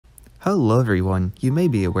Hello everyone, you may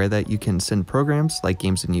be aware that you can send programs like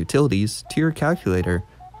games and utilities to your calculator.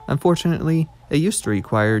 Unfortunately, it used to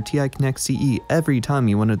require TI Connect CE every time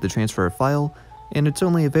you wanted to transfer a file, and it's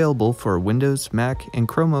only available for Windows, Mac, and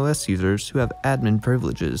Chrome OS users who have admin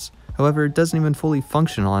privileges. However, it doesn't even fully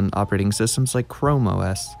function on operating systems like Chrome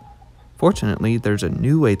OS. Fortunately, there's a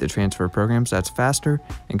new way to transfer programs that's faster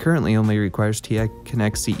and currently only requires TI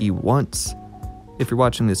Connect CE once. If you're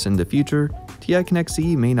watching this in the future, TI Connect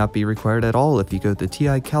CE may not be required at all if you go to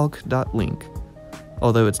ticalc.link.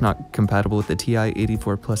 Although it's not compatible with the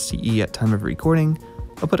TI-84 plus CE at time of recording,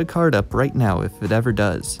 I'll put a card up right now if it ever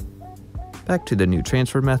does. Back to the new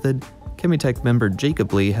transfer method, Chemitech member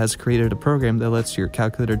Jacob Lee has created a program that lets your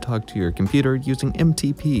calculator talk to your computer using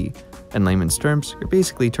MTP. In layman's terms, you're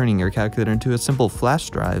basically turning your calculator into a simple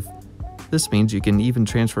flash drive. This means you can even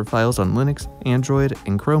transfer files on Linux, Android,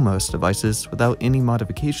 and Chrome OS devices without any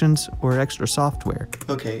modifications or extra software.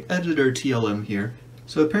 Okay, editor TLM here.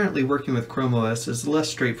 So apparently working with Chrome OS is less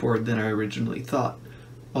straightforward than I originally thought.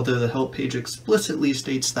 Although the help page explicitly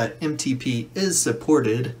states that MTP is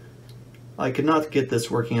supported, I could not get this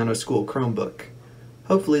working on a school Chromebook.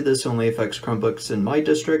 Hopefully this only affects Chromebooks in my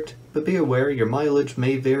district, but be aware your mileage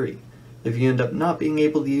may vary. If you end up not being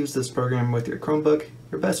able to use this program with your Chromebook,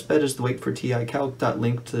 your best bet is to wait for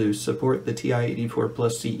ticalc.link to support the TI-84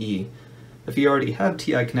 plus CE. If you already have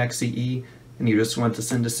TI Connect CE and you just want to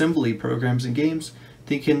send assembly programs and games,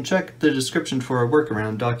 then you can check the description for a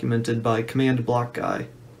workaround documented by Command Block Guy.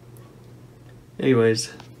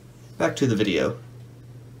 Anyways, back to the video.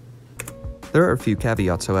 There are a few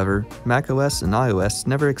caveats, however. macOS and iOS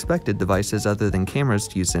never expected devices other than cameras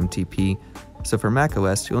to use MTP, so for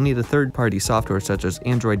macOS, you'll need a third-party software such as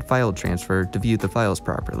Android File Transfer to view the files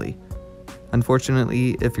properly.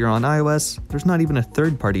 Unfortunately, if you're on iOS, there's not even a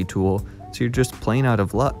third-party tool, so you're just plain out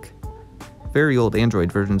of luck. Very old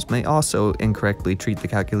Android versions may also incorrectly treat the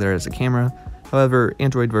calculator as a camera, however,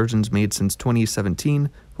 Android versions made since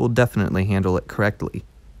 2017 will definitely handle it correctly.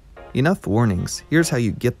 Enough warnings, here's how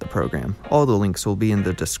you get the program. All the links will be in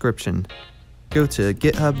the description. Go to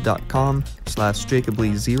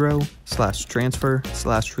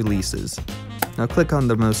github.com/jacoblee0/transfer/releases. Now click on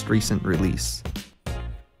the most recent release.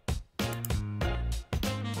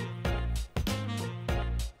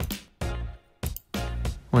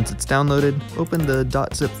 Once it's downloaded, open the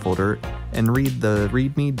 .zip folder and read the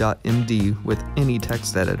readme.md with any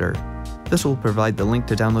text editor. This will provide the link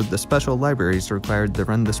to download the special libraries required to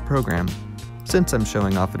run this program. Since I'm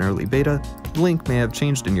showing off an early beta, the link may have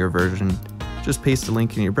changed in your version. Just paste the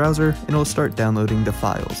link in your browser and it'll start downloading the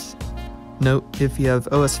files. Note, if you have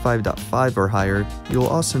OS 5.5 or higher, you will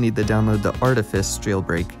also need to download the Artifice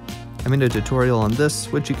jailbreak. I made a tutorial on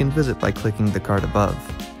this, which you can visit by clicking the card above.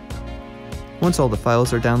 Once all the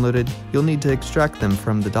files are downloaded, you'll need to extract them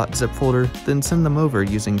from the .zip folder, then send them over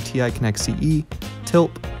using TI Connect CE,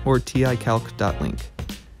 TILP, or ticalc.link.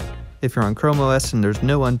 If you're on Chrome OS and there's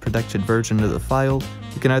no unprotected version of the file,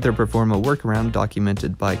 you can either perform a workaround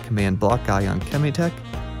documented by Command Block Guy on Chemitech,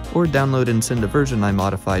 or download and send a version I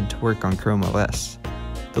modified to work on Chrome OS.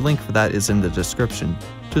 The link for that is in the description.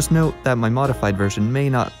 Just note that my modified version may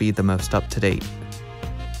not be the most up-to-date.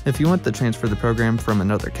 If you want to transfer the program from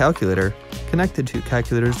another calculator, connect the two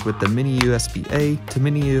calculators with the mini USB-A to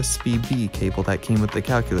mini USB-B cable that came with the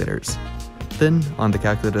calculators. Then, on the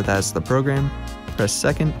calculator that has the program, press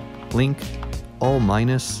second, link, all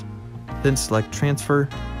minus, then select Transfer,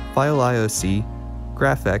 File IOC,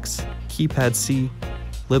 GraphX, Keypad C,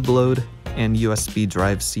 libload, and USB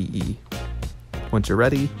drive CE. Once you're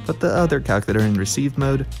ready, put the other calculator in receive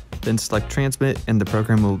mode, then select Transmit and the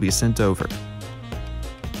program will be sent over.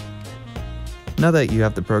 Now that you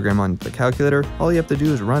have the program on the calculator, all you have to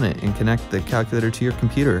do is run it and connect the calculator to your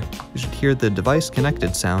computer. You should hear the device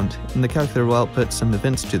connected sound, and the calculator will output some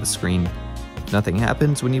events to the screen. If nothing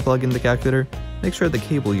happens when you plug in the calculator, make sure the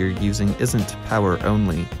cable you're using isn't power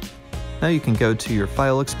only. Now you can go to your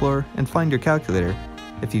File Explorer and find your calculator.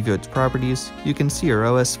 If you go to Properties, you can see your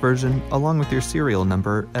OS version along with your serial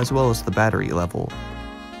number as well as the battery level.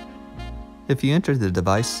 If you enter the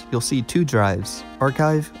device, you'll see two drives,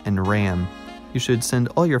 Archive and RAM. You should send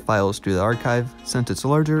all your files to the archive since it's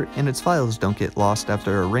larger and its files don't get lost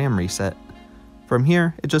after a RAM reset. From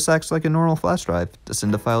here, it just acts like a normal flash drive. To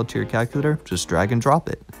send a file to your calculator, just drag and drop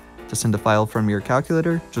it. To send a file from your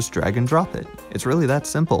calculator, just drag and drop it. It's really that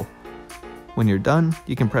simple. When you're done,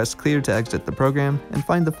 you can press clear to exit the program and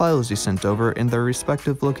find the files you sent over in their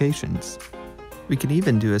respective locations. We can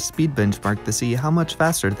even do a speed benchmark to see how much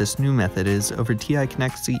faster this new method is over TI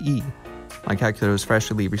Connect CE. My calculator was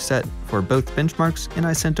freshly reset for both benchmarks and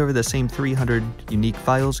I sent over the same 300 unique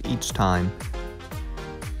files each time.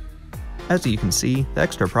 As you can see, the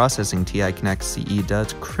extra processing TI Connect CE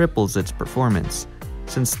does cripples its performance.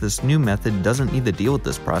 Since this new method doesn't need to deal with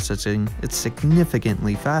this processing, it's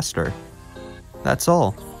significantly faster. That's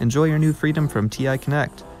all. Enjoy your new freedom from TI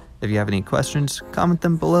Connect. If you have any questions, comment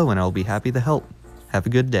them below and I'll be happy to help. Have a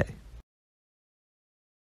good day.